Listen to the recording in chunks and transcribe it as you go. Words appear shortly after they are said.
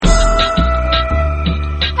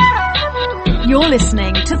You're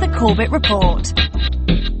listening to the Corbett Report.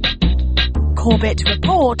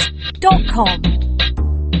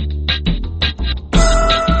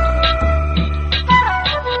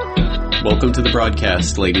 CorbettReport.com. Welcome to the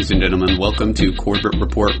broadcast, ladies and gentlemen. Welcome to Corbett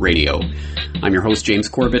Report Radio. I'm your host, James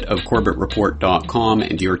Corbett of CorbettReport.com,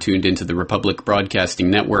 and you're tuned into the Republic Broadcasting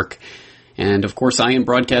Network. And, of course, I am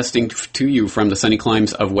broadcasting to you from the sunny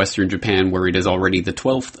climes of Western Japan, where it is already the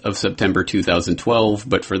 12th of September 2012.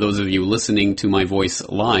 But for those of you listening to my voice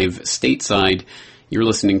live stateside, you're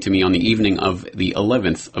listening to me on the evening of the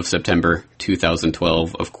 11th of September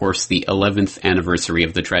 2012. Of course, the 11th anniversary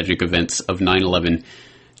of the tragic events of 9/11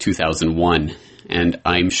 2001. And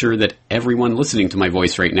I'm sure that everyone listening to my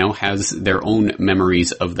voice right now has their own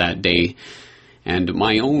memories of that day. And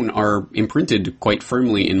my own are imprinted quite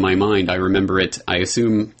firmly in my mind. I remember it. I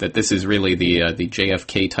assume that this is really the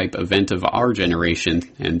JFK type event of our generation.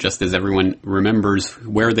 And just as everyone remembers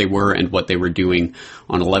where they were and what they were doing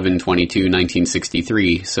on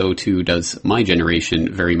 11/22/1963, so too does my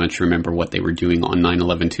generation very much remember what they were doing on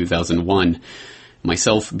 9/11/2001.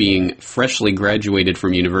 Myself being freshly graduated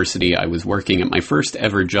from university, I was working at my first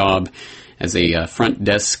ever job as a front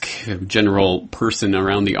desk general person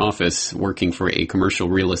around the office, working for a commercial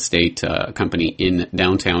real estate company in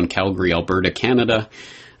downtown Calgary, Alberta, Canada.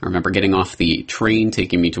 I remember getting off the train,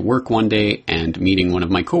 taking me to work one day, and meeting one of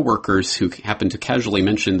my coworkers who happened to casually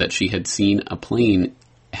mention that she had seen a plane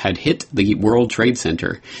had hit the World Trade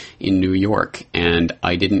Center in New York, and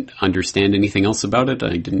I didn't understand anything else about it.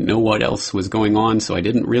 I didn't know what else was going on, so I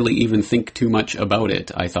didn't really even think too much about it.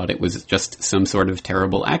 I thought it was just some sort of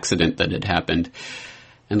terrible accident that had happened.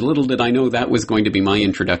 And little did I know that was going to be my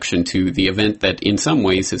introduction to the event that in some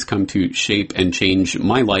ways has come to shape and change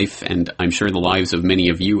my life, and I'm sure the lives of many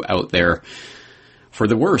of you out there, for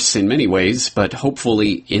the worse in many ways, but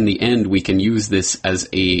hopefully in the end we can use this as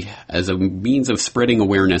a means of spreading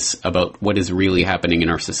awareness about what is really happening in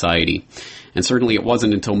our society. And certainly it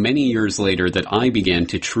wasn't until many years later that I began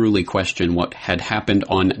to truly question what had happened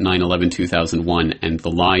on 9/11/2001 and the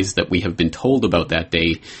lies that we have been told about that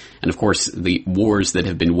day, and of course the wars that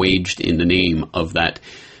have been waged in the name of that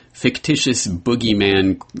fictitious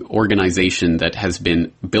boogeyman organization that has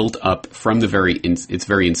been built up from its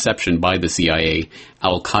very inception by the CIA,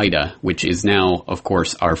 Al-Qaeda, which is now, of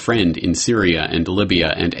course, our friend in Syria and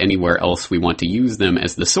Libya and anywhere else we want to use them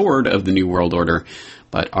as the sword of the New World Order,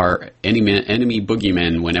 but our enemy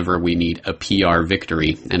boogeymen whenever we need a PR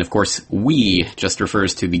victory. And of course, we just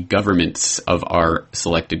refers to the governments of our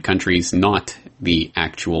selected countries, not the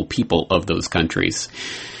actual people of those countries.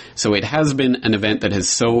 So it has been an event that has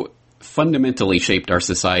so fundamentally shaped our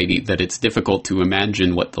society that it's difficult to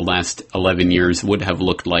imagine what the last 11 years would have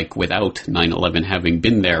looked like without 9/11 having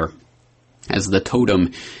been there as the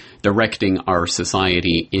totem directing our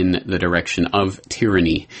society in the direction of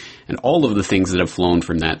tyranny. And all of the things that have flown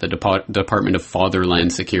from that, the Department of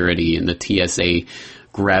Fatherland Security and the TSA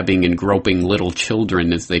grabbing and groping little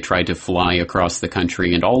children as they try to fly across the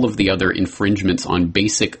country, and all of the other infringements on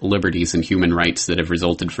basic liberties and human rights that have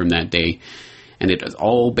resulted from that day. And it is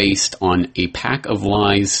all based on a pack of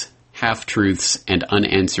lies, half-truths, and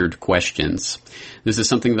unanswered questions. This is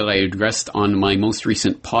something that I addressed on my most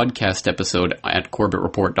recent podcast episode at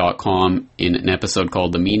CorbettReport.com in an episode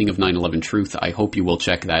called The Meaning of 9/11 Truth. I hope you will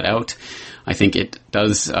check that out. I think it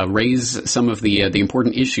does raise some of the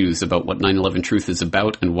important issues about what 9/11 Truth is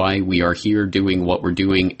about and why we are here doing what we're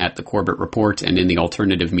doing at the Corbett Report and in the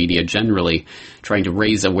alternative media generally, trying to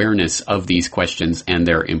raise awareness of these questions and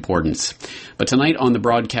their importance. But tonight on the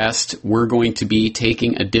broadcast, we're going to be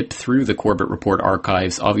taking a dip through the Corbett Report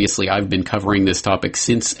archives. Obviously, I've been covering this topic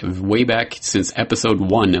since episode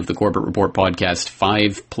 1 of the Corbett Report podcast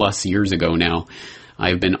 5+ years ago now.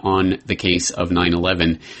 I've been on the case of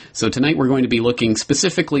 9/11. So tonight we're going to be looking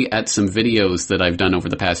specifically at some videos that I've done over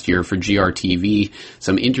the past year for GRTV,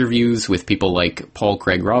 some interviews with people like Paul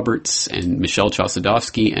Craig Roberts and Michelle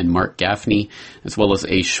Chossudovsky and Mark Gaffney, as well as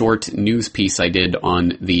a short news piece I did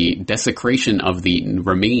on the desecration of the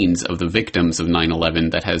remains of the victims of 9/11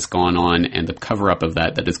 that has gone on, and the cover-up of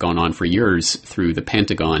that has gone on for years through the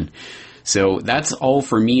Pentagon. So that's all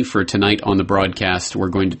for me for tonight on the broadcast. We're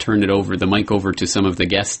going to turn the mic over to some of the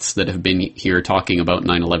guests that have been here talking about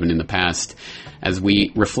 9/11 in the past as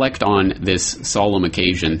we reflect on this solemn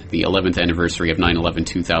occasion, the 11th anniversary of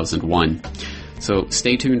 9/11/2001. So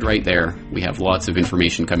stay tuned right there. We have lots of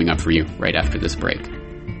information coming up for you right after this break.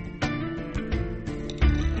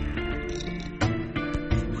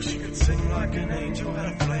 Wish you could sing like an angel,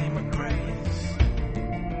 had a flame of grace.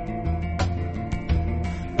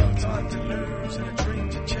 Time to lose and a dream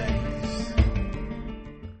to chase.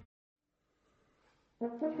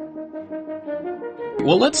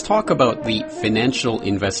 Well, let's talk about the financial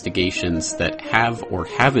investigations that have or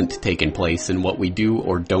haven't taken place and what we do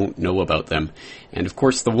or don't know about them. And of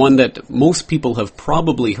course, the one that most people have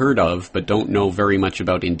probably heard of but don't know very much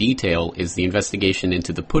about in detail is the investigation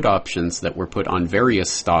into the put options that were put on various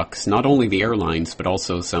stocks, not only the airlines, but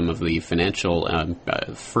also some of the financial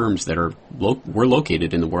firms that were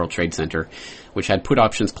located in the World Trade Center, which had put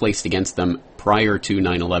options placed against them prior to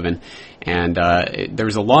 9/11. And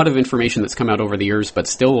there's a lot of information that's come out over the years, but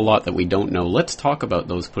still a lot that we don't know. Let's talk about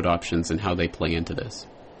those put options and how they play into this.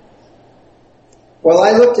 Well,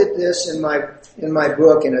 I looked at this in my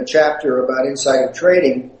book in a chapter about insider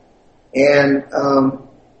trading, and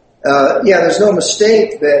there's no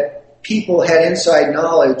mistake that people had inside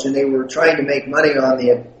knowledge and they were trying to make money on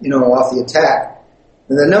off the attack.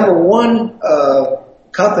 And the number one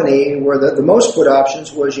company where the most put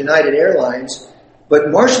options was United Airlines, but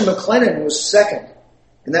Marsh & McLennan was second,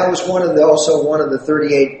 and that was also one of the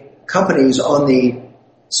 38 companies on the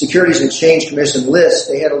Securities and Exchange Commission list.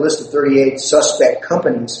 They had a list of 38 suspect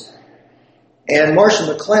companies. And Marsh &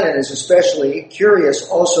 McLennan is especially curious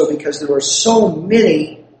also because there were so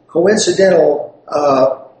many coincidental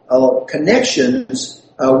connections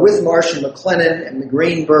with Marsh & McLennan and the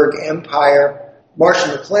Greenberg Empire. Marsh &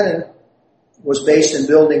 McLennan was based in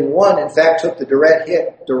Building 1, in fact took the direct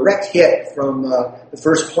hit from the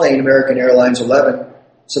first plane, American Airlines 11,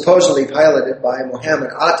 supposedly piloted by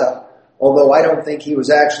Mohammed Atta, although I don't think he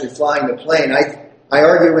was actually flying the plane. I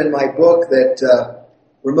argue in my book that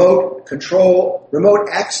remote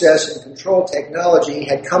access and control technology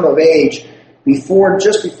had come of age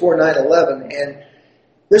just before 9/11, and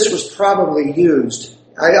this was probably used.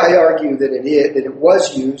 I argue that it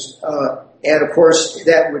was used, and of course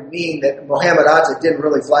that would mean that Mohammed Atta didn't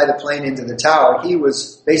really fly the plane into the tower. He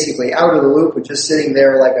was basically out of the loop and just sitting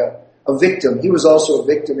there like a victim. He was also a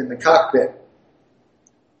victim in the cockpit.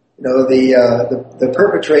 The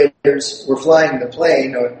perpetrators were flying the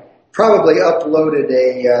plane, probably uploaded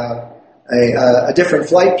a different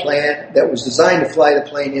flight plan that was designed to fly the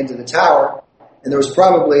plane into the tower, and there was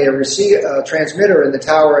probably a transmitter in the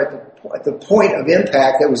tower at the point of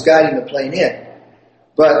impact that was guiding the plane in.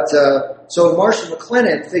 But so Marsh &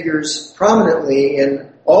 McLennan figures prominently in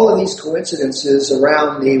all of these coincidences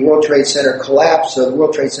around the World Trade Center collapse, the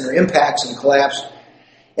World Trade Center impacts and collapse,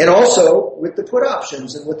 and also with the put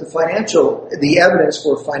options and with the evidence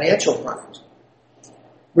for financial crimes.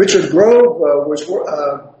 Richard Grove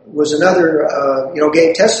was another,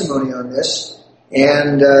 gave testimony on this,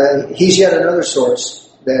 and he's yet another source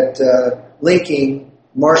that linking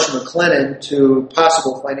Marsh & McLennan to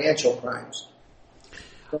possible financial crimes.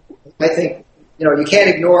 I think, you can't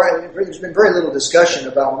ignore, there's been very little discussion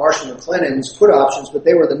about Marsh & McLennan's put options, but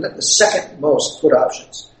they were the second most put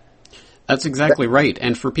options. That's exactly right.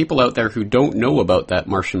 And for people out there who don't know about that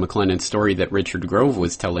Marsh & McLennan story that Richard Grove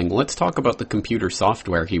was telling, let's talk about the computer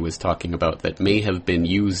software he was talking about that may have been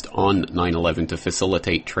used on 9/11 to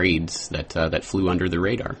facilitate trades that flew under the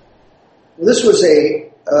radar. Well, this was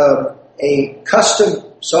a custom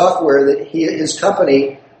software that his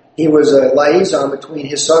company, he was a liaison between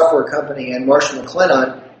his software company and Marsh &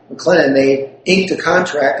 McLennan. They inked a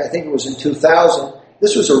contract, I think it was in 2000.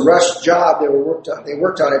 This was a rush job. They worked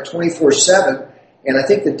on it 24/7, and I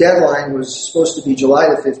think the deadline was supposed to be July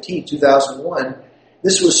the 15th, 2001.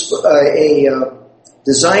 This was a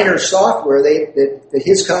designer software that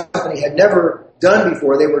his company had never done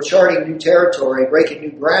before. They were charting new territory, breaking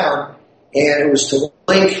new ground, and it was to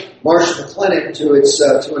link Marsh & McLennan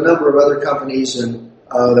to a number of other companies, and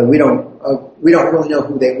that we don't really know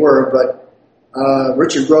who they were, but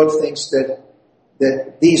Richard Grove thinks that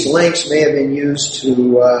these links may have been used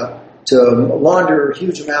to launder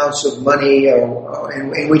huge amounts of money,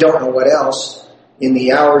 and we don't know what else in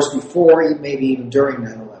the hours before, maybe even during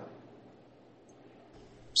 9/11.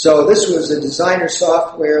 So this was a designer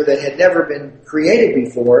software that had never been created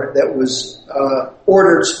before, that was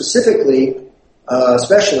ordered especially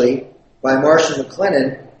by Marsh &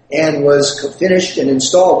 McLennan, and was finished and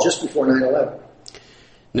installed just before 9/11.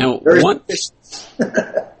 Now,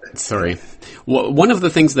 sorry. Well, one of the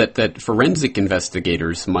things that forensic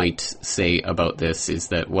investigators might say about this is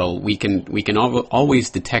that, well, we can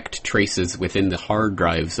always detect traces within the hard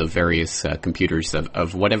drives of various computers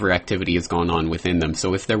of whatever activity has gone on within them.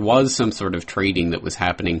 So if there was some sort of trading that was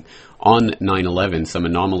happening on 9/11, some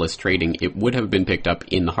anomalous trading, it would have been picked up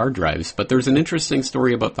in the hard drives. But there's an interesting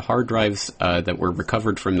story about the hard drives that were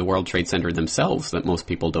recovered from the World Trade Center themselves that most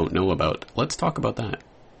people don't know about. Let's talk about that.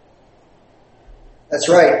 That's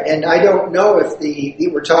right, and I don't know if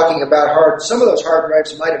we're talking about some of those hard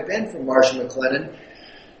drives might have been from Marsh & McLennan,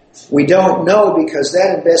 We don't know because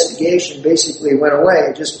that investigation basically went away.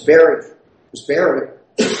 It just was buried.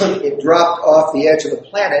 It dropped off the edge of the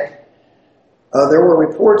planet. There were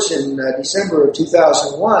reports in December of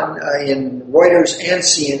 2001 in Reuters and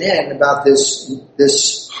CNN about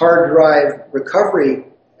this hard drive recovery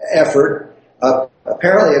effort.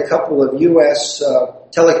 Apparently a couple of U.S.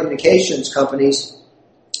 Telecommunications companies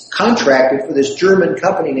contracted for this German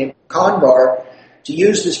company named Convar to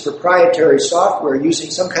use this proprietary software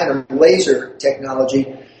using some kind of laser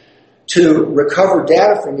technology to recover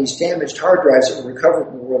data from these damaged hard drives that were recovered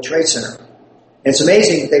from the World Trade Center. And it's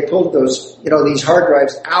amazing that they pulled these hard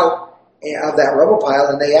drives out of that rubble pile,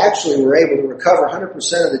 and they actually were able to recover 100%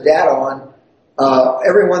 of the data on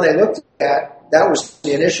every one they looked at. That was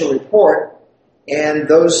the initial report. And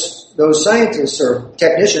those scientists or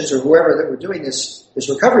technicians or whoever that were doing this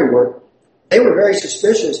recovery work, they were very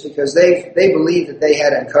suspicious because they believed that they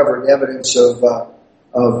had uncovered evidence of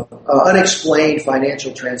unexplained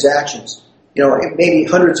financial transactions. Maybe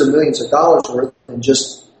hundreds of millions of dollars worth, and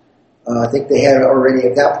just I think they had already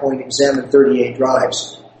at that point examined 38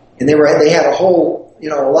 drives, and they had a whole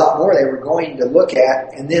a lot more they were going to look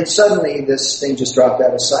at, and then suddenly this thing just dropped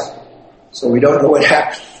out of sight. So we don't know what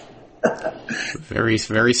happened. Very,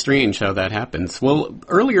 very strange how that happens. Well,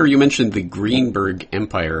 earlier you mentioned the Greenberg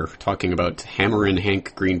Empire, talking about Hammerin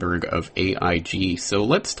Hank Greenberg of AIG. So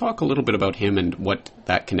let's talk a little bit about him and what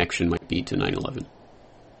that connection might be to 9/11.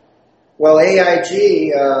 Well,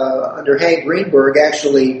 AIG, under Hank Greenberg,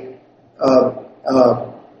 actually bought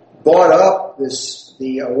up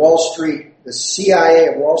the Wall Street, the CIA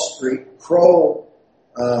of Wall Street, Kroll,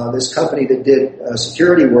 this company that did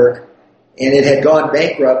security work. And it had gone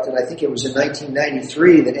bankrupt, and I think it was in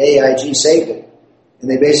 1993 that AIG saved it. And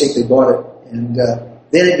they basically bought it. And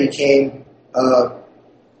then it became an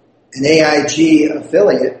AIG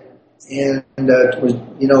affiliate. And it was,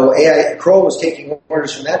 Kroll was taking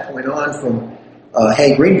orders from that point on from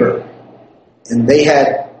Hank Greenberg. And they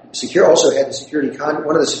also had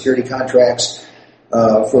one of the security contracts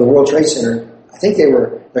for the World Trade Center. I think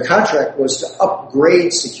the contract was to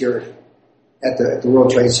upgrade security at the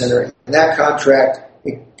World Trade Center, and that contract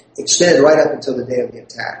extended right up until the day of the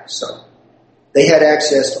attack. So they had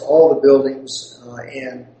access to all the buildings,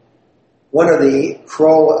 and one of the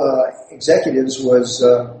Kroll executives was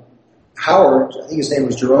Howard. I think his name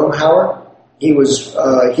was Jerome Howard. He was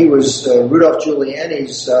Rudolph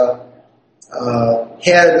Giuliani's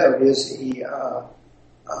head of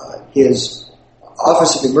his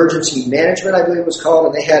Office of Emergency Management, I believe it was called,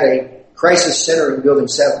 and they had a crisis center in Building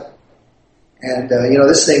 7. And,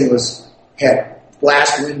 this thing had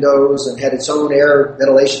glass windows and had its own air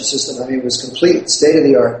ventilation system. I mean, it was complete,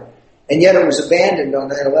 state-of-the-art. And yet it was abandoned on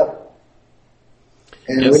 9/11.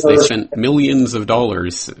 And yes, they spent millions of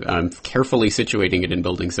dollars carefully situating it in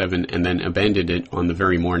Building 7 and then abandoned it on the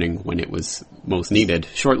very morning when it was most needed,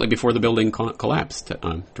 shortly before the building collapsed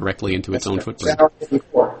directly into its own footprint.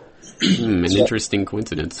 An interesting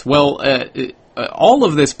coincidence. Well, all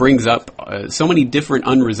of this brings up so many different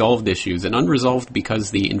unresolved issues, and unresolved because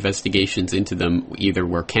the investigations into them either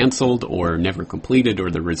were canceled or never completed, or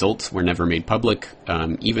the results were never made public.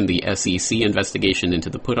 Even the SEC investigation into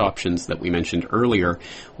the put options that we mentioned earlier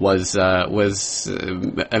was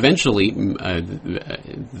eventually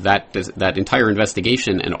that entire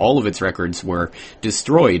investigation and all of its records were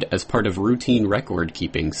destroyed as part of routine record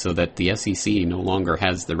keeping, so that the SEC no longer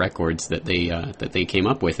has the records that they came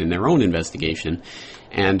up with in their own investigation.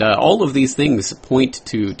 And all of these things point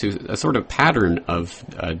to a sort of pattern of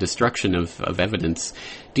destruction of evidence.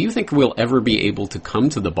 Do you think we'll ever be able to come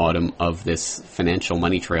to the bottom of this financial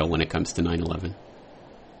money trail when it comes to 9/11?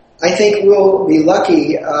 I think we'll be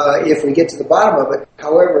lucky if we get to the bottom of it.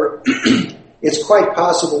 However, it's quite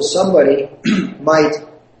possible somebody might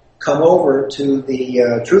come over to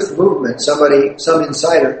the truth movement, some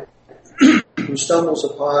insider who stumbles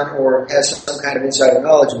upon or has some kind of insider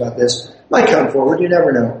knowledge about this might come forward. You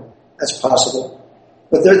never know. That's possible.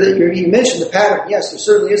 But you mentioned the pattern. Yes, there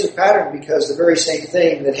certainly is a pattern, because the very same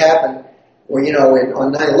thing that happened,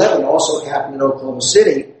 on 9/11 also happened in Oklahoma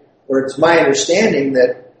City, where it's my understanding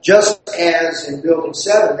that just as in Building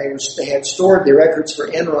 7, they had stored the records for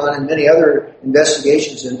Enron and many other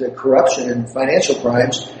investigations into corruption and financial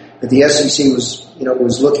crimes that the SEC was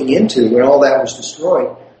looking into when all that was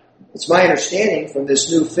destroyed. It's my understanding from this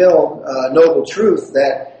new film, Noble Truth,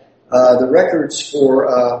 that the records for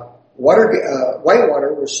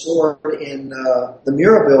Whitewater were stored in the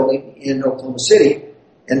Mura building in Oklahoma City,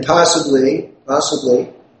 and possibly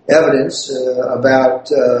evidence about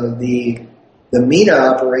the MENA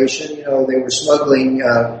operation. They were smuggling.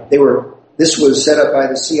 This was set up by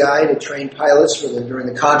the CIA to train pilots during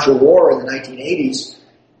the Contra War in the 1980s.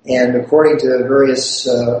 And according to various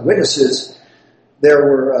witnesses, they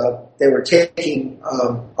were taking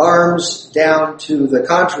arms down to the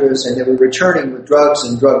Contras, and they were returning with drugs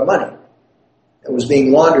and drug money that was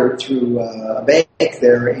being laundered through a bank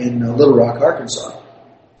there in Little Rock, Arkansas.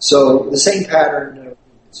 So the same pattern.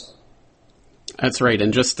 That's right,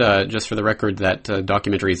 and just for the record, that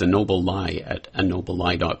documentary is A Noble Lie at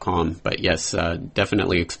anoblelie.com. But yes,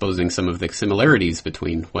 definitely exposing some of the similarities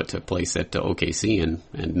between what took place at OKC and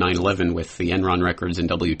 9/11 with the Enron records and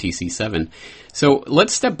WTC-7. So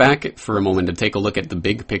let's step back for a moment and take a look at the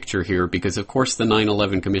big picture here, because of course the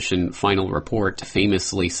 9/11 Commission final report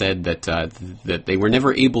famously said that that they were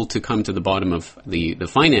never able to come to the bottom of the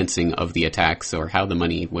financing of the attacks or how the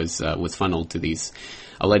money was funneled to these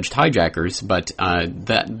alleged hijackers, but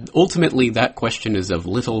that ultimately that question is of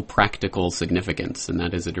little practical significance, and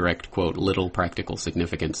that is a direct quote, little practical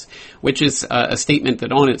significance, which is a statement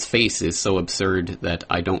that on its face is so absurd that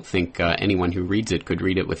I don't think anyone who reads it could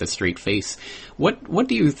read it with a straight face. What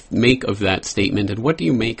do you make of that statement, and what do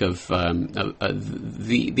you make of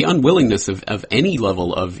the unwillingness of any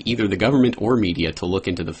level of either the government or media to look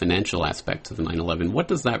into the financial aspects of 9/11? What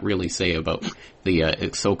does that really say about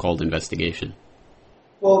the so-called investigation?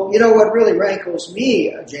 Well, you know what really rankles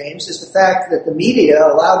me, James, is the fact that the media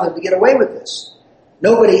allowed them to get away with this.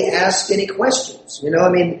 Nobody asked any questions.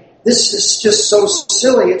 This is just so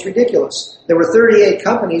silly, it's ridiculous. There were 38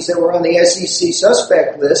 companies that were on the SEC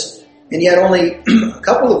suspect list, and yet only a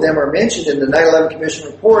couple of them are mentioned in the 9/11 Commission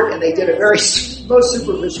report, and they did a very most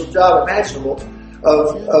superficial job imaginable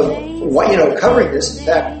of covering this. In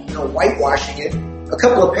fact, whitewashing it. A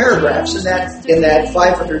couple of paragraphs in that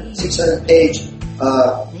 500, 600 page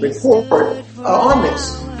report on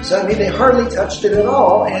this. So, they hardly touched it at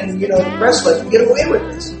all, and, the press let them get away with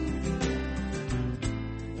this.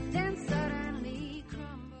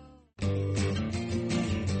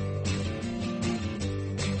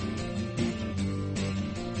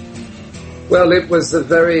 Well, it was a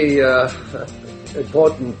very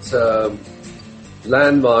important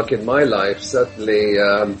landmark in my life, certainly.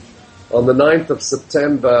 On the 9th of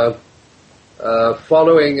September,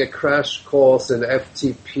 following a crash course in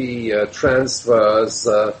FTP transfers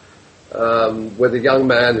with a young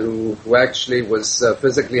man who actually was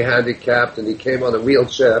physically handicapped, and he came on a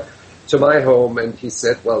wheelchair to my home, and he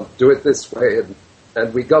said, well, do it this way,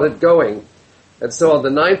 and we got it going. And so on the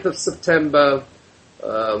 9th of September,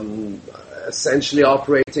 essentially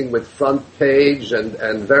operating with front page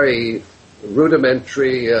and very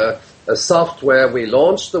rudimentary software, we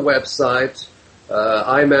launched the website.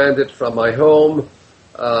 I manned it from my home.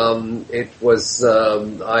 It was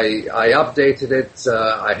I updated it.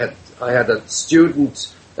 I had a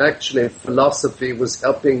student actually in philosophy was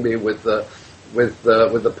helping me with the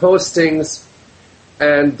postings,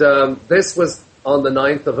 and this was on the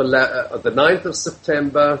 9th of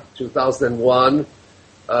September 2001,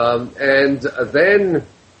 and then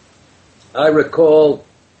I recall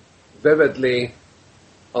vividly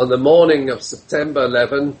on the morning of September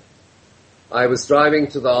 11. I was driving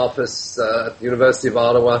to the office at the University of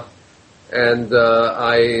Ottawa, and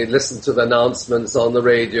I listened to the announcements on the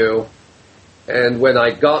radio. And when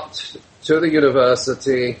I got to the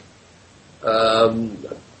university, a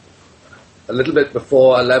little bit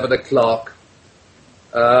before 11 o'clock,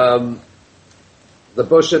 the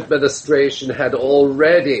Bush administration had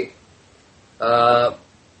already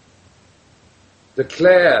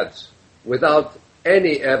declared, without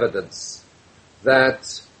any evidence,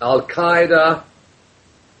 that Al-Qaeda,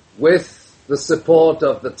 with the support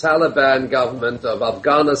of the Taliban government of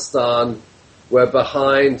Afghanistan, were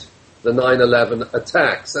behind the 9/11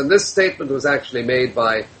 attacks. And this statement was actually made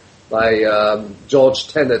by George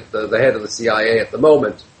Tenet, the head of the CIA at the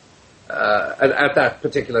moment, at that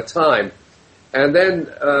particular time. And then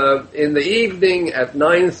in the evening at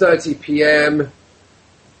 9:30 p.m.,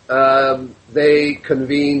 they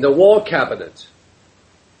convened a war cabinet.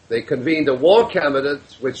 They convened a war cabinet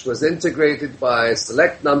which was integrated by a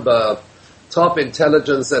select number of top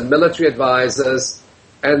intelligence and military advisors,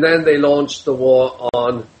 and then they launched the war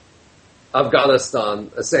on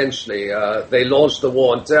Afghanistan, essentially. They launched the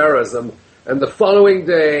war on terrorism, and the following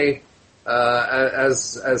day,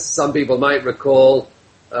 as some people might recall,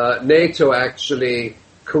 NATO actually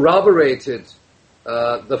corroborated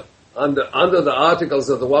under the articles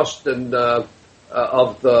of the Washington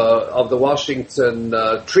of the Washington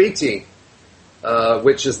Treaty,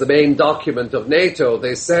 which is the main document of NATO.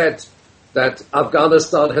 They said that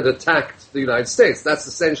Afghanistan had attacked the United States. That's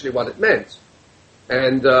essentially what it meant.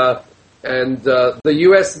 And And the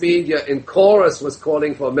U.S. media in chorus was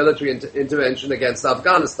calling for a military intervention against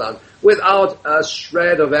Afghanistan without a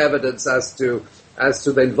shred of evidence as to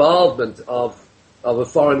the involvement of a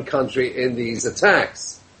foreign country in these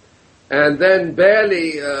attacks. And then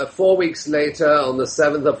barely 4 weeks later, on the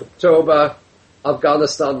 7th of October,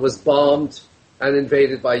 Afghanistan was bombed and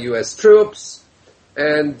invaded by U.S. troops.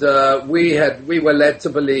 And we were led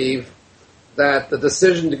to believe that the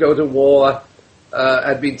decision to go to war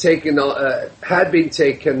had been taken on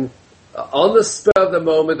the spur of the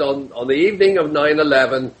moment on the evening of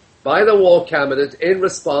 9/11 by the war cabinet in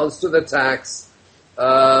response to the attacks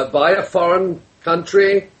by a foreign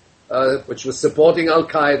country which was supporting Al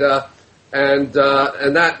Qaeda, and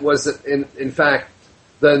that was in fact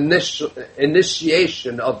the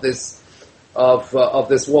initiation of this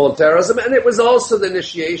war on terrorism, and it was also the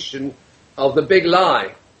initiation of the big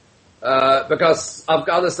lie. Because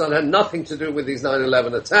Afghanistan had nothing to do with these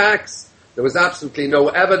 9/11 attacks. There was absolutely no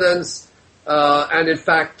evidence. And in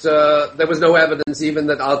fact, there was no evidence even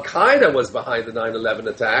that Al-Qaeda was behind the 9/11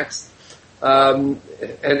 attacks. And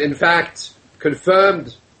in fact,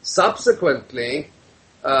 confirmed subsequently,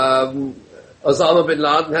 Osama bin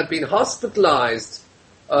Laden had been hospitalized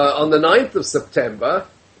on the 9th of September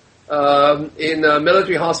in a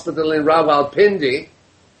military hospital in Rawalpindi.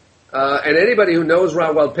 And anybody who knows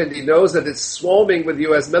Rawalpindi knows that it's swarming with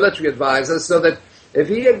U.S. military advisors, so that if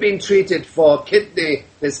he had been treated for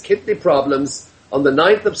his kidney problems on the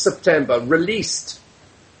 9th of September, released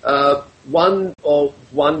one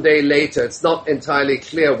day later, it's not entirely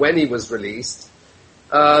clear when he was released,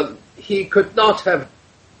 he could not have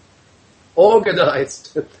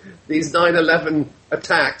organized these 9/11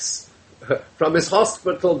 attacks from his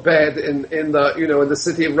hospital bed in the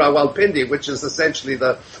city of Rawalpindi, which is essentially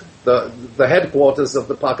the headquarters of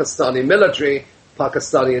the Pakistani military,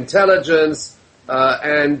 Pakistani intelligence,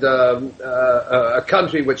 and a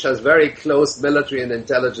country which has very close military and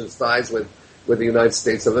intelligence ties with the United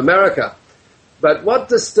States of America. But what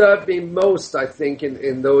disturbed me most, I think,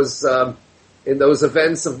 in those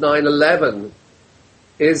events of 9/11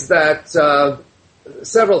 is that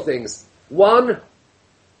several things. One,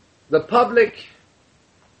 the public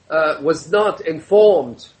was not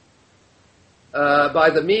informed by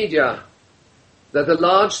the media that a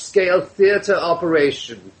large-scale theater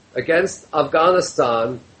operation against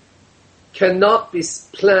Afghanistan cannot be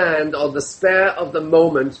planned on the spur of the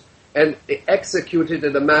moment and executed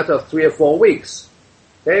in a matter of 3 or 4 weeks,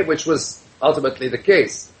 okay, which was ultimately the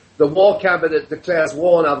case. The War Cabinet declares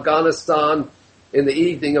war on Afghanistan in the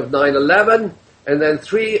evening of 9/11, and then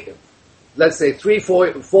 4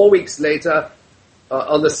 weeks later,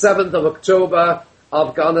 on the 7th of October,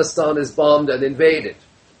 Afghanistan is bombed and invaded.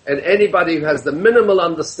 And anybody who has the minimal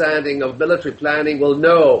understanding of military planning will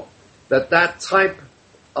know that that type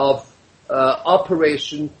of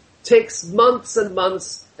operation takes months and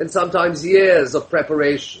months and sometimes years of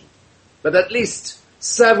preparation. But at least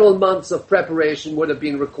several months of preparation would have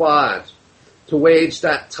been required to wage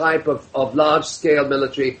that type of large-scale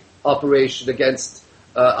military operation against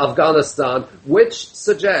Afghanistan, which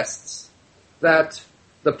suggests that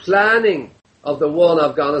the planning of the war in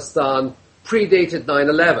Afghanistan predated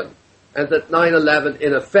 9/11, and that 9/11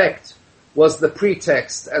 in effect was the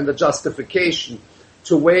pretext and the justification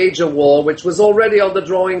to wage a war which was already on the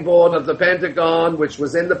drawing board of the Pentagon, which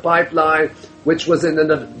was in the pipeline, which was in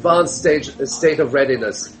an advanced state of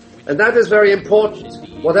readiness. And that is very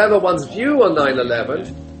important. Whatever one's view on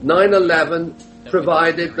 9/11, 9/11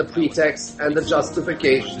 provided the pretext and the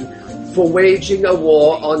justification for waging a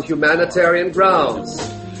war on humanitarian grounds,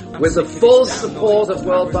 with the full support of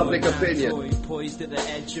world public opinion. Poised at the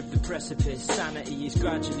edge of the precipice, sanity is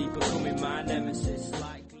gradually becoming my nemesis.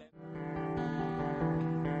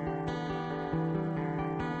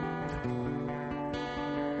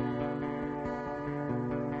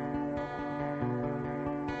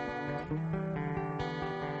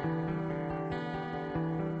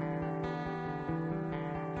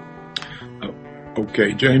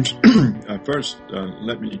 Okay, James, first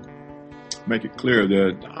let me make it clear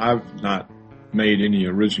that I've not made any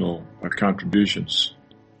original contributions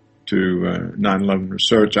to 9/11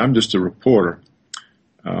 research. I'm just a reporter.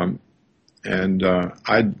 And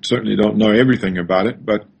I certainly don't know everything about it,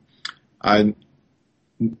 but I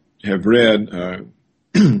have read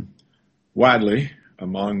widely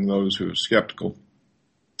among those who are skeptical.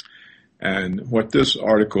 And what this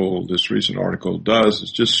recent article does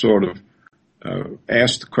is just sort of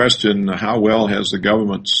ask the question, how well has the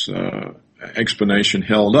government's explanation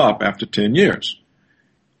held up after 10 years?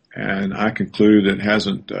 And I conclude it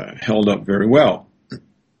hasn't held up very well.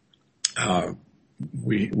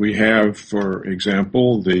 We have, for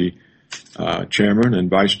example, the chairman and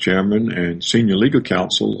vice chairman and senior legal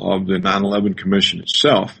counsel of the 9/11 Commission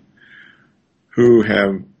itself, who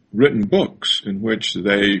have written books in which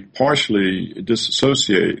they partially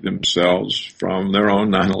disassociate themselves from their own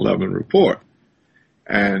 9/11 report.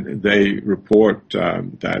 And they report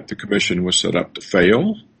that the commission was set up to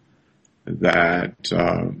fail, that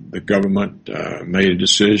the government made a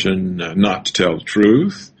decision not to tell the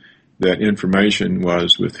truth, that information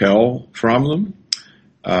was withheld from them,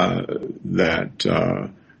 that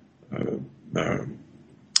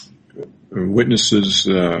witnesses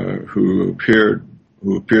who appeared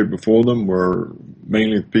before them were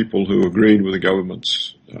mainly people who agreed with the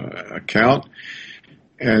government's account,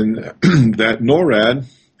 and that NORAD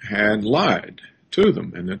had lied to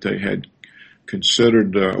them, and that they had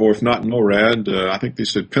considered, or if not NORAD, I think they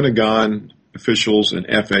said Pentagon officials and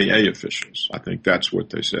FAA officials, I think that's what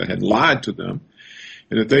they said, had lied to them,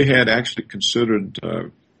 and that they had actually considered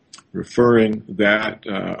referring that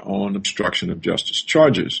on obstruction of justice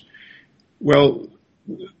charges. Well,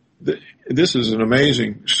 this is an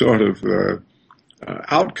amazing sort of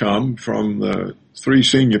outcome from the three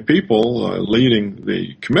senior people leading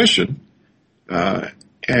the commission,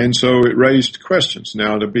 and so it raised questions.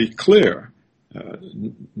 Now, to be clear,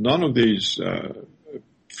 none of these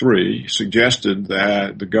three suggested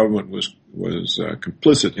that the government was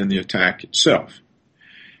complicit in the attack itself.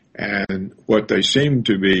 And what they seem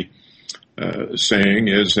to be saying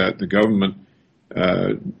is that the government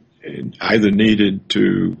either needed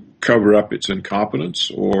to cover up its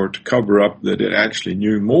incompetence or to cover up that it actually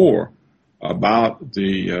knew more about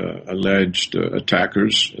the alleged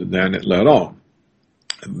attackers than it let on.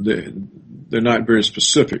 They're not very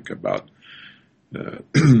specific about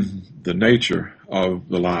the nature of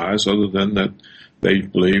the lies, other than that they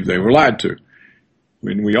believe they were lied to. I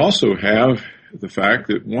mean, we also have the fact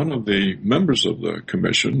that one of the members of the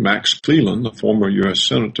commission, Max Cleland, the former U.S.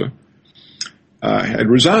 Senator, had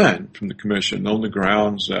resigned from the commission on the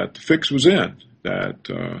grounds that the fix was in, that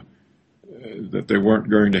they weren't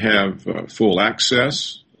going to have full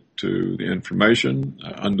access to the information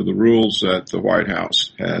under the rules that the White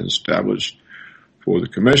House had established for the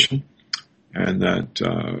commission, and that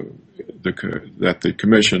the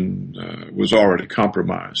commission was already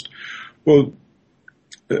compromised. Well,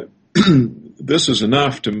 this is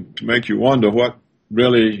enough to make you wonder what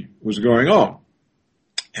really was going on.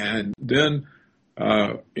 And then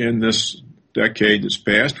in this decade that's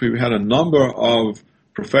passed, we've had a number of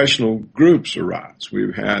professional groups arise.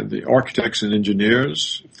 We've had the architects and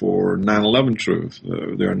engineers for 9/11 Truth.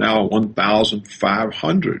 There are now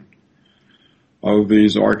 1,500 of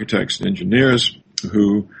these architects and engineers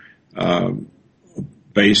who,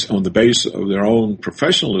 based on the base of their own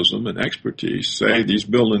professionalism and expertise, say these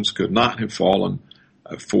buildings could not have fallen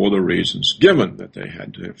for the reasons given, that they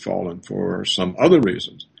had to have fallen for some other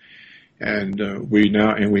reasons. And we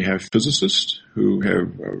have physicists who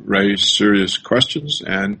have raised serious questions,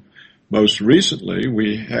 and most recently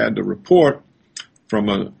we had a report from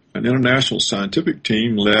an international scientific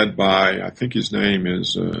team led by, I think his name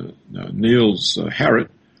is Niels Harrit,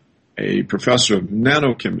 a professor of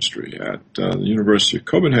nanochemistry at the University of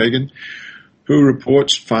Copenhagen, who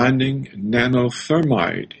reports finding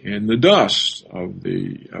nanothermite in the dust of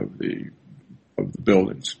the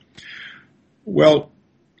buildings. Well,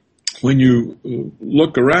 when you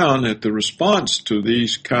look around at the response to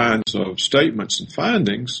these kinds of statements and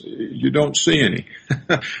findings, you don't see any.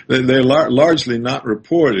 They're largely not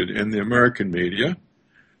reported in the American media.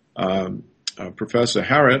 Professor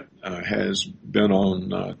Harrit has been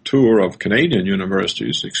on a tour of Canadian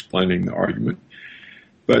universities explaining the argument.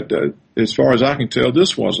 But as far as I can tell,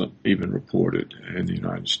 this wasn't even reported in the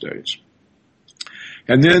United States.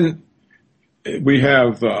 And then we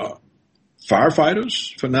have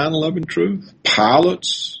firefighters for 9/11 Truth,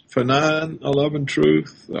 pilots for 9/11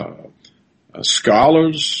 Truth,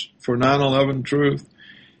 scholars for 9/11 Truth.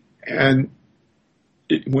 And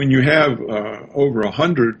when you have over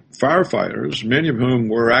 100 firefighters, many of whom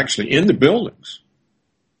were actually in the buildings,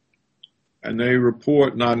 and they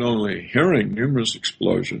report not only hearing numerous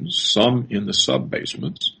explosions, some in the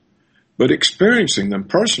sub-basements, but experiencing them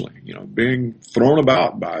personally, being thrown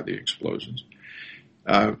about by the explosions.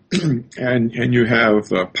 And you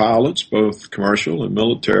have pilots, both commercial and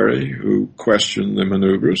military, who question the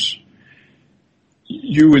maneuvers.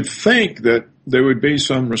 You would think that there would be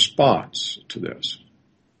some response to this.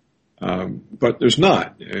 But there's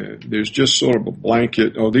not. There's just sort of a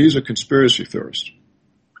blanket, these are conspiracy theorists.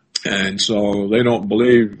 And so they don't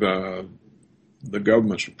believe the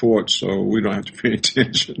government's reports, so we don't have to pay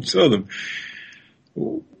attention to them.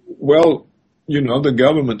 Well, the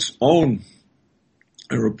government's own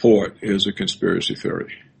report is a conspiracy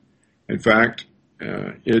theory. In fact,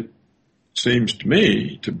 it seems to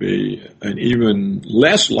me to be an even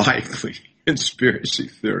less likely conspiracy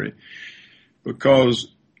theory because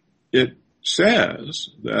it says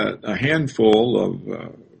that a handful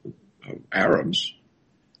of Arabs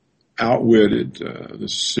outwitted the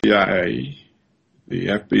CIA, the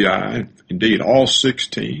FBI, indeed all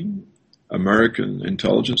 16 American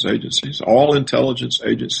intelligence agencies, all intelligence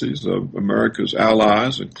agencies of America's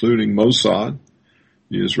allies, including Mossad,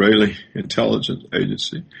 the Israeli intelligence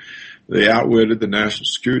agency. They outwitted the National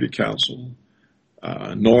Security Council,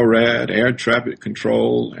 NORAD, air traffic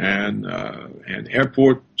control, and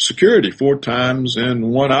airport security 4 times in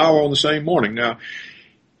 1 hour on the same morning. Now,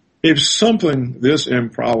 if something this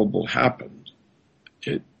improbable happened,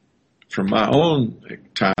 from my own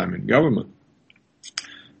time in government,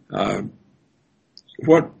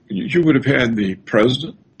 what you would have had the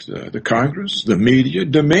president, the Congress, the media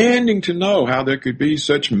demanding to know how there could be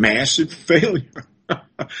such massive failure,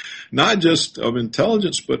 not just of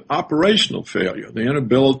intelligence, but operational failure, the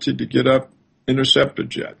inability to get up interceptor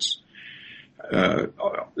jets.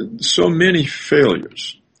 So many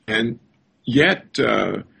failures. And yet,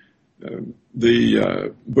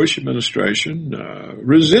 the Bush administration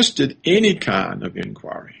resisted any kind of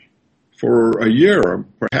inquiry for a year or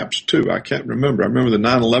perhaps 2. I can't remember. I remember the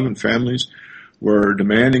 9/11 families were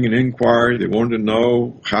demanding an inquiry. They wanted to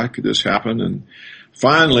know how could this happen. And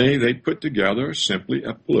finally, they put together simply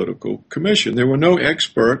a political commission. There were no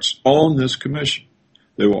experts on this commission.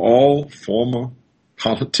 They were all former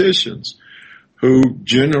politicians who,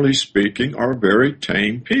 generally speaking, are very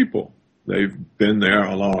tame people. They've been there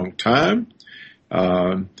a long time.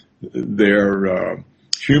 Their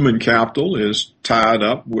human capital is tied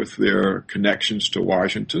up with their connections to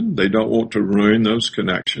Washington. They don't want to ruin those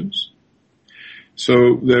connections.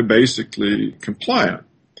 So they're basically compliant.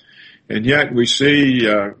 And yet we see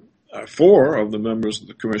 4 of the members of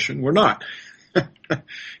the commission were not, at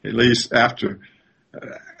least after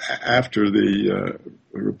the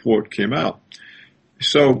report came out.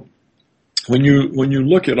 So when you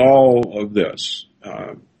look at all of this,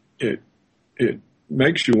 it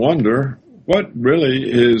makes you wonder what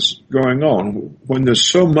really is going on when there's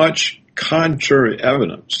so much contrary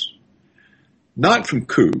evidence, not from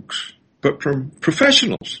kooks, but from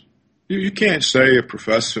professionals. You can't say a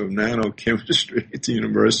professor of nanochemistry at the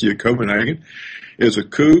University of Copenhagen is a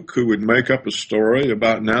kook who would make up a story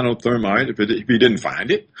about nanothermite if he didn't find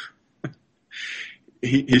it.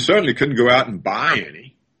 He certainly couldn't go out and buy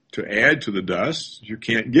any to add to the dust. You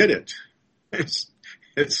can't get it.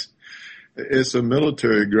 It's a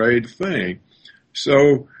military grade thing.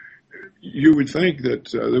 So you would think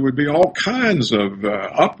that there would be all kinds of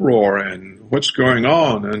uproar and what's going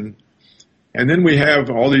on, and then we have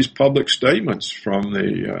all these public statements from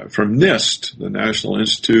NIST, the National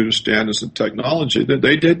Institute of Standards and Technology, that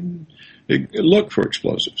they didn't look for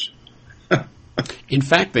explosives. In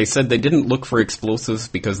fact, they said they didn't look for explosives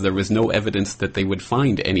because there was no evidence that they would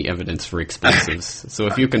find any evidence for explosives. So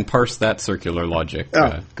if you can parse that circular logic,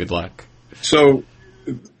 good luck. So,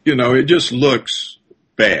 it just looks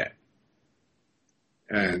bad.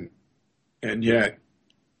 And yet,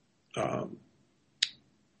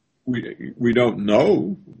 we don't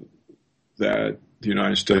know that the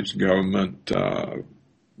United States government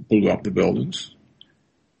blew up the buildings.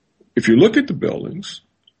 If you look at the buildings,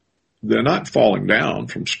 they're not falling down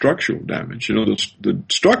from structural damage. The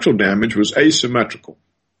structural damage was asymmetrical.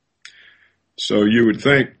 So you would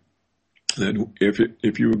think that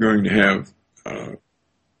if you were going to have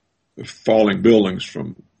falling buildings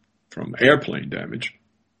from airplane damage,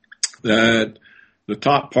 that the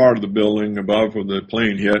top part of the building above where the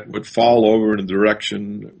plane hit would fall over in the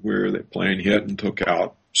direction where the plane hit and took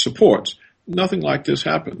out supports. Nothing like this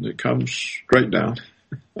happened. It comes straight down.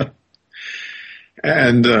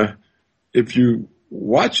 And if you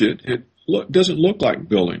watch it, doesn't look like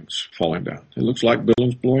buildings falling down. It looks like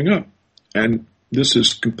buildings blowing up. And this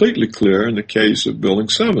is completely clear in the case of Building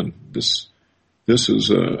 7. This is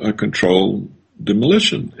a controlled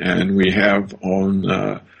demolition. And we have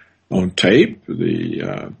on tape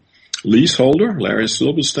the leaseholder, Larry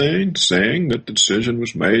Silverstein, saying that the decision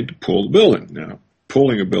was made to pull the building. Now,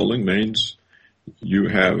 pulling a building means you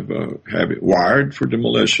have it wired for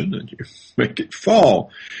demolition and you make it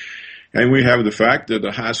fall. And we have the fact that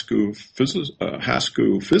a high school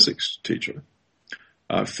physics teacher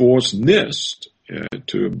forced NIST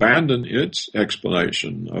to abandon its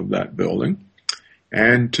explanation of that building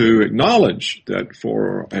and to acknowledge that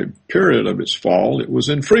for a period of its fall, it was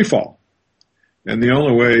in free fall. And the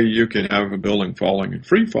only way you can have a building falling in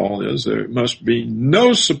free fall is there must be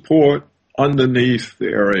no support underneath the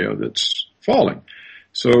area that's falling.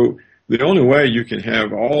 So the only way you can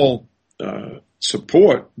have all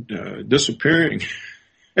support disappearing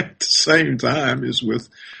at the same time is with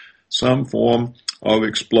some form of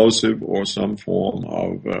explosive or some form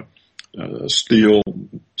of steel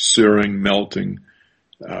searing, melting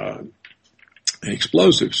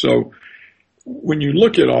explosive. So when you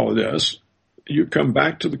look at all of this, you come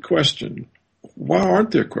back to the question, why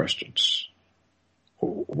aren't there questions?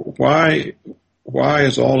 Why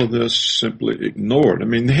is all of this simply ignored? I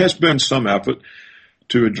mean, there has been some effort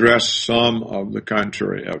to address some of the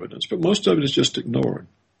contrary evidence, but most of it is just ignored.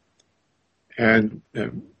 And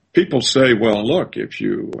people say, well, look,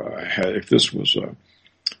 if this was a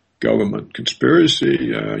government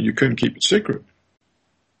conspiracy, you couldn't keep it secret.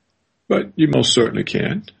 But you most certainly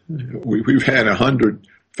can. We've had 100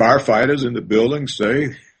 firefighters in the building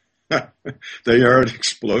say they heard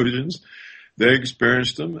explosions. They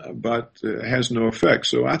experienced them, but it has no effect.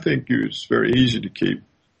 So I think it's very easy to keep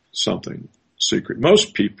something secret.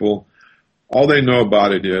 Most people, all they know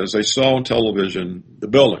about it is they saw on television the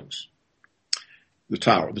buildings, the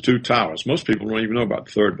tower, the two towers. Most people don't even know about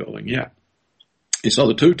the third building yet. They saw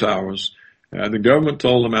the two towers, and the government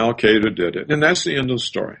told them Al-Qaeda did it, and that's the end of the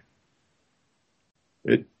story.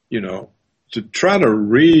 To try to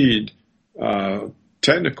read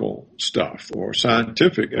technical stuff or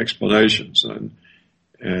scientific explanations,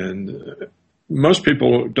 and most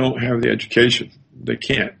people don't have the education. They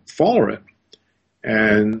can't follow it,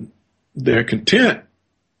 and they're content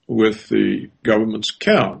with the government's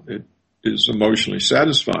account. It is emotionally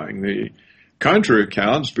satisfying. The contrary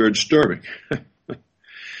account is very disturbing.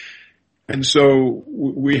 And so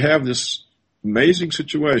we have this amazing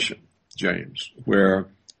situation, James, where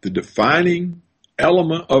the defining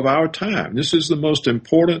element of our time, this is the most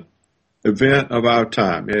important event of our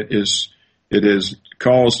time. It has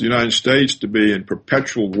caused the United States to be in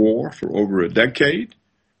perpetual war for over a decade.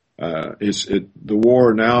 The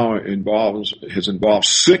war now has involved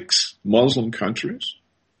 6 Muslim countries.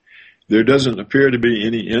 There doesn't appear to be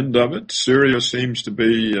any end of it. Syria seems to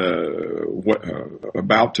be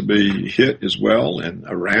about to be hit as well, and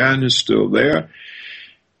Iran is still there.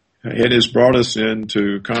 It has brought us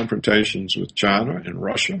into confrontations with China and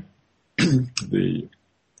Russia. The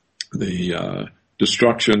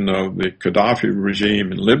destruction of the Gaddafi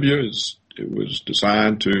regime in Libya was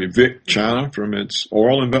designed to evict China from its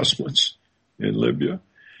oil investments in Libya.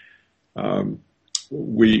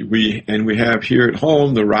 We have here at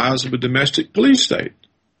home the rise of a domestic police state.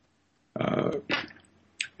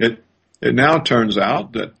 It now turns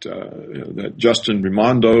out that Justin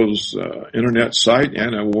Raimondo's internet site,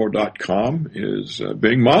 antiwar.com, is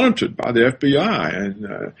being monitored by the FBI,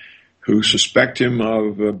 and who suspect him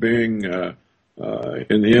of being in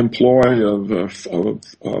the employ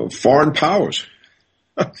of foreign powers,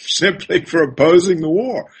 simply for opposing the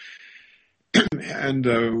war. And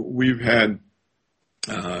we've had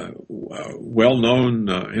well-known,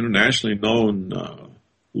 internationally known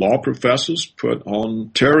law professors put on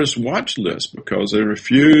terrorist watch lists because they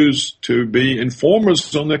refuse to be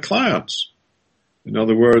informers on their clients. In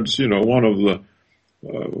other words, one of the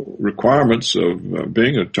requirements of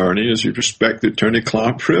being an attorney is you respect the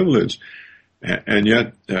attorney-client privilege. And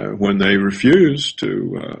yet, when they refuse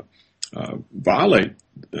to violate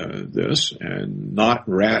this and not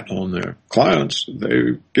rat on their clients,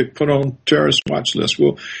 they get put on terrorist watch lists.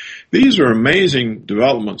 Well, these are amazing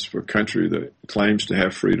developments for a country that claims to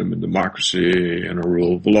have freedom and democracy and a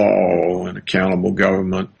rule of law and accountable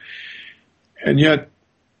government, and yet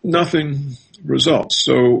nothing results.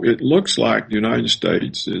 So it looks like the United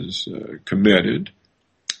States is committed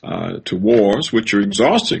to wars which are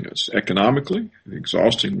exhausting us economically,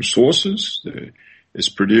 exhausting resources. It's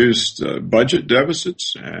produced budget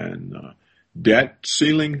deficits and debt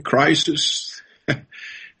ceiling crisis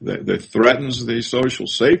that threatens the social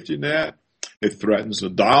safety net. It threatens the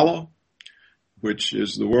dollar, which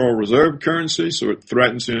is the world reserve currency, so it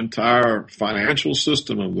threatens the entire financial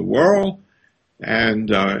system of the world. And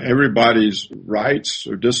everybody's rights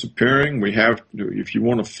are disappearing. If you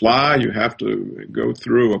want to fly, you have to go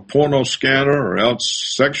through a porno scanner or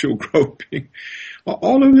else sexual groping.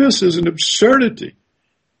 All of this is an absurdity.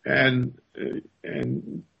 And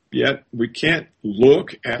yet we can't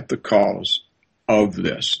look at the cause of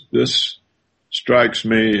this. This strikes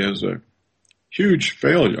me as a huge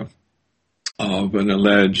failure of an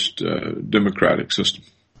alleged democratic system.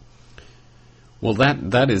 Well,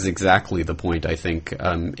 that is exactly the point, I think.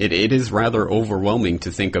 It is rather overwhelming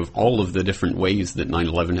to think of all of the different ways that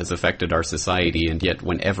 9/11 has affected our society, and yet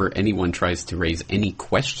whenever anyone tries to raise any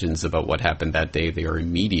questions about what happened that day, they are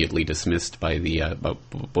immediately dismissed by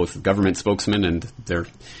both government spokesmen and their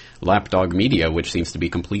lapdog media, which seems to be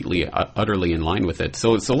completely, utterly in line with it.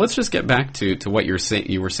 So let's just get back to what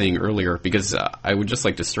you were saying earlier, because I would just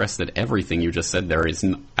like to stress that everything you just said there is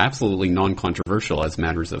absolutely non-controversial as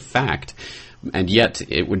matters of fact. And yet,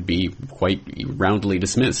 it would be quite roundly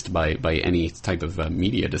dismissed by any type of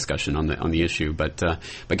media discussion on the issue. But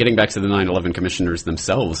getting back to the 9/11 commissioners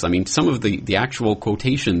themselves, I mean, some of the actual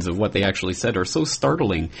quotations of what they actually said are so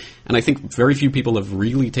startling, and I think very few people have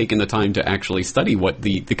really taken the time to actually study what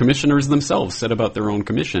the commissioners themselves said about their own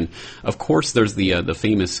commission. Of course, there's the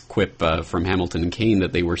famous quip from Hamilton and Kane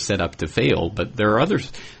that they were set up to fail, but there are other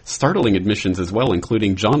startling admissions as well,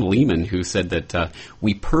 including John Lehman, who said that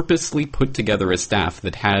we purposely put together a staff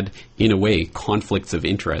that had, in a way, conflicts of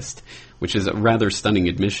interest, which is a rather stunning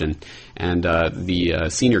admission. And the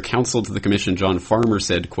senior counsel to the commission, John Farmer,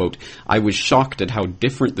 said, quote, "I was shocked at how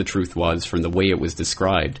different the truth was from the way it was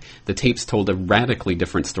described. The tapes told a radically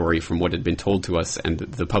different story from what had been told to us and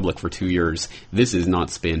the public for 2 years. This is not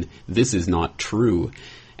spin. This is not true."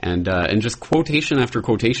 And just quotation after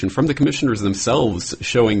quotation from the commissioners themselves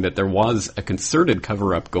showing that there was a concerted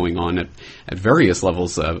cover-up going on at various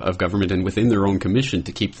levels of government and within their own commission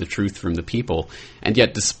to keep the truth from the people. And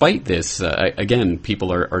yet, despite this, again,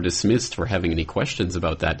 people are dismissed for having any questions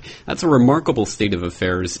about that. That's a remarkable state of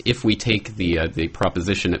affairs if we take the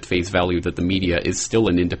proposition at face value that the media is still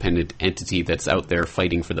an independent entity that's out there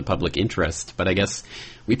fighting for the public interest. But I guess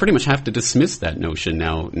we pretty much have to dismiss that notion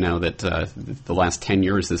now that the last 10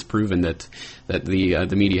 years has proven that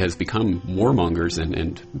the media has become warmongers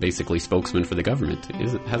and basically spokesmen for the government,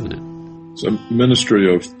 hasn't it? It's a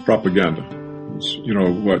ministry of propaganda. It's,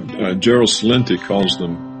 what Gerald Celente calls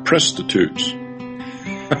them, prostitutes.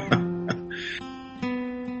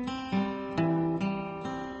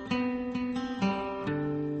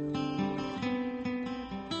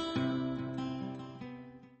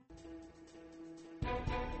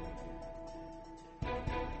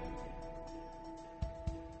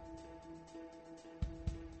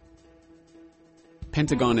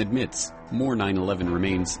 Pentagon admits more 9/11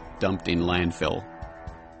 remains dumped in landfill.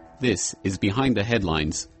 This is Behind the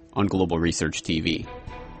Headlines on Global Research TV.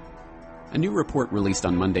 A new report released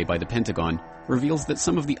on Monday by the Pentagon reveals that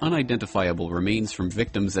some of the unidentifiable remains from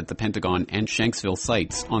victims at the Pentagon and Shanksville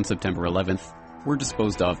sites on September 11th were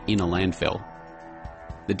disposed of in a landfill.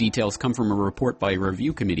 The details come from a report by a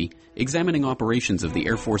review committee examining operations of the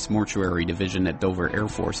Air Force Mortuary Division at Dover Air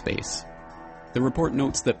Force Base. The report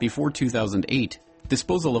notes that before 2008,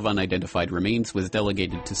 disposal of unidentified remains was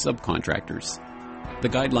delegated to subcontractors. The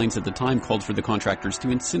guidelines at the time called for the contractors to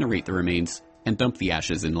incinerate the remains and dump the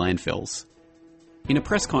ashes in landfills. In a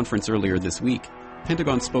press conference earlier this week,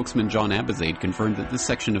 Pentagon spokesman John Abizaid confirmed that this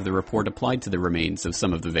section of the report applied to the remains of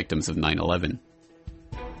some of the victims of 9/11.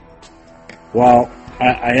 While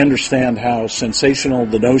I understand how sensational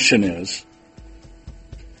the notion is,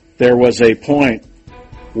 there was a point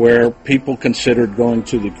where people considered going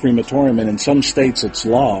to the crematorium, and in some states it's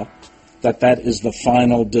law that is the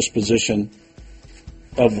final disposition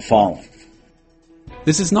of the fallen.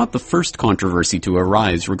 This is not the first controversy to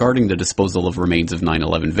arise regarding the disposal of remains of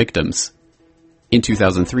 9/11 victims. In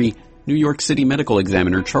 2003, New York City medical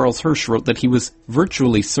examiner Charles Hirsch wrote that he was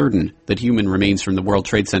virtually certain that human remains from the World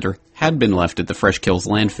Trade Center had been left at the Fresh Kills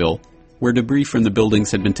landfill, where debris from the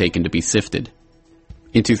buildings had been taken to be sifted.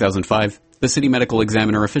 In 2005, the City Medical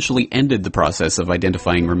Examiner officially ended the process of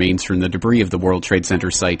identifying remains from the debris of the World Trade Center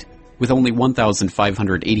site, with only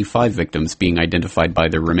 1,585 victims being identified by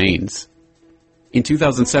their remains. In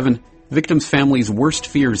 2007, victims' families' worst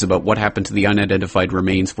fears about what happened to the unidentified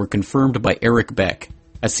remains were confirmed by Eric Beck,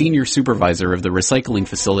 a senior supervisor of the recycling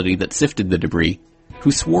facility that sifted the debris,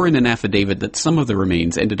 who swore in an affidavit that some of the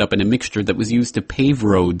remains ended up in a mixture that was used to pave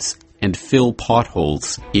roads and fill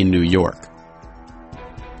potholes in New York.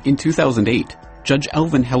 In 2008, Judge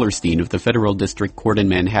Alvin Hellerstein of the Federal District Court in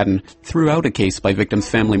Manhattan threw out a case by victims'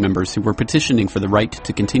 family members who were petitioning for the right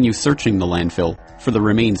to continue searching the landfill for the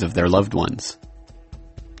remains of their loved ones.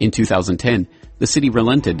 In 2010, the city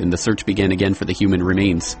relented and the search began again for the human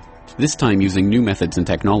remains, this time using new methods and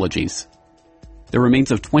technologies. The remains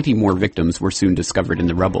of 20 more victims were soon discovered in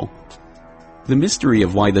the rubble. The mystery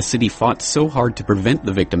of why the city fought so hard to prevent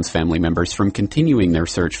the victims' family members from continuing their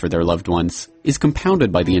search for their loved ones is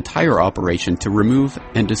compounded by the entire operation to remove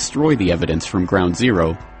and destroy the evidence from ground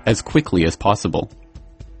zero as quickly as possible.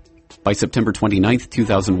 By September 29,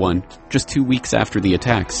 2001, just 2 weeks after the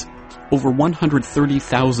attacks, over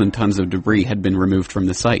 130,000 tons of debris had been removed from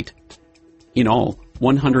the site. In all,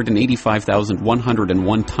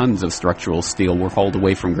 185,101 tons of structural steel were hauled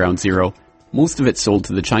away from Ground Zero, most of it sold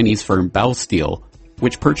to the Chinese firm Bao Steel,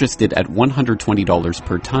 which purchased it at $120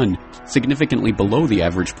 per ton, significantly below the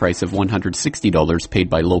average price of $160 paid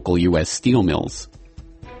by local U.S. steel mills.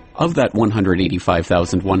 Of that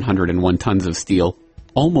 185,101 tons of steel,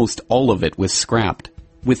 almost all of it was scrapped,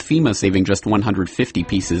 with FEMA saving just 150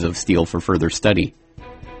 pieces of steel for further study.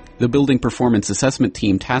 The Building Performance Assessment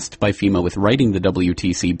Team tasked by FEMA with writing the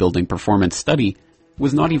WTC Building Performance Study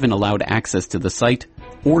was not even allowed access to the site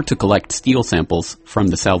or to collect steel samples from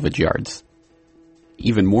the salvage yards.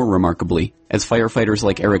 Even more remarkably, as firefighters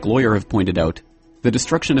like Eric Lawyer have pointed out, the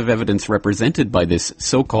destruction of evidence represented by this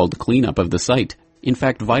so-called cleanup of the site in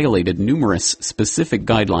fact violated numerous specific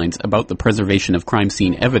guidelines about the preservation of crime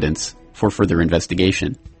scene evidence for further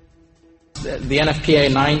investigation. The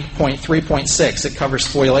NFPA 9.3.6, it covers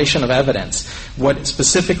spoliation of evidence. What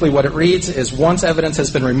it reads is once evidence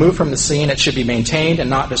has been removed from the scene, it should be maintained and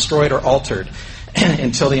not destroyed or altered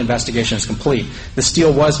until the investigation is complete. The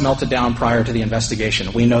steel was melted down prior to the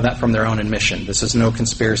investigation. We know that from their own admission. This is no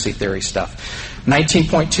conspiracy theory stuff.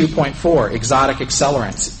 19.2.4, exotic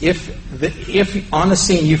accelerants. If on the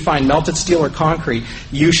scene you find melted steel or concrete,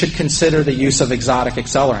 you should consider the use of exotic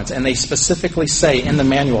accelerants. And they specifically say in the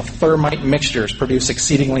manual, thermite mixtures produce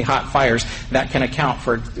exceedingly hot fires that can account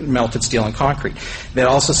for melted steel and concrete. It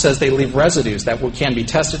also says they leave residues that can be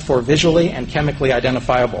tested for visually and chemically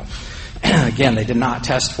identifiable. Again, they did not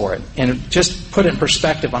test for it. And just put it in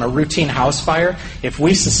perspective, on a routine house fire, if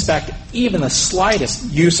we suspect even the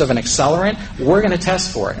slightest use of an accelerant, we're going to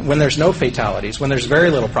test for it when there's no fatalities, when there's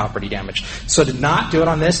very little property damage. So to not do it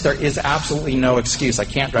on this, there is absolutely no excuse. I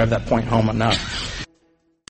can't drive that point home enough.